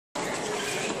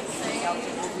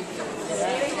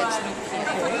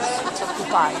It's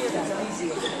occupied.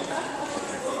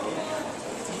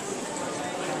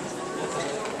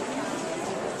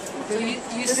 So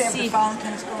you see the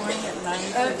fountains going at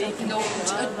night? no,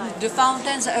 the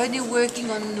fountains are only working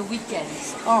on the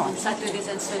weekends, on Saturdays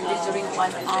and Sundays during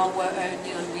 1 hour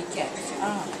only on weekends.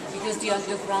 Because the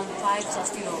underground pipes are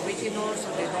still original, so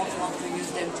they don't want to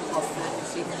use them too often, you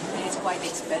see, and it's quite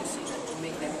expensive to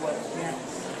make them work. Yeah.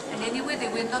 And anyway, they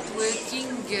were not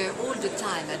working all the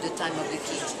time at the time of the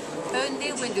king.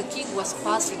 Only when the king was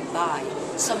passing by,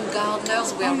 some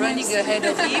gardeners were running ahead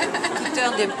of him to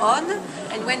turn them on,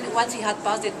 and once he had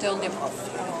passed, they turned them off.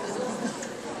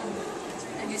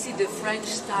 And you see the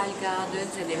French-style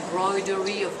gardens and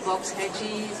embroidery of box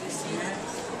hedges, you see.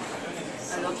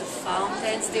 A lot of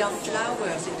fountains. There are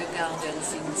flowers in the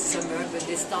gardens in summer, but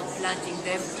they start planting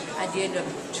them at the end of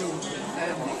June.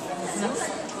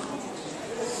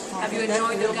 Have you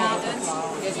enjoyed the gardens?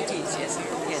 Yes, it is. Yes,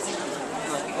 yes.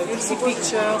 You see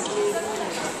pictures.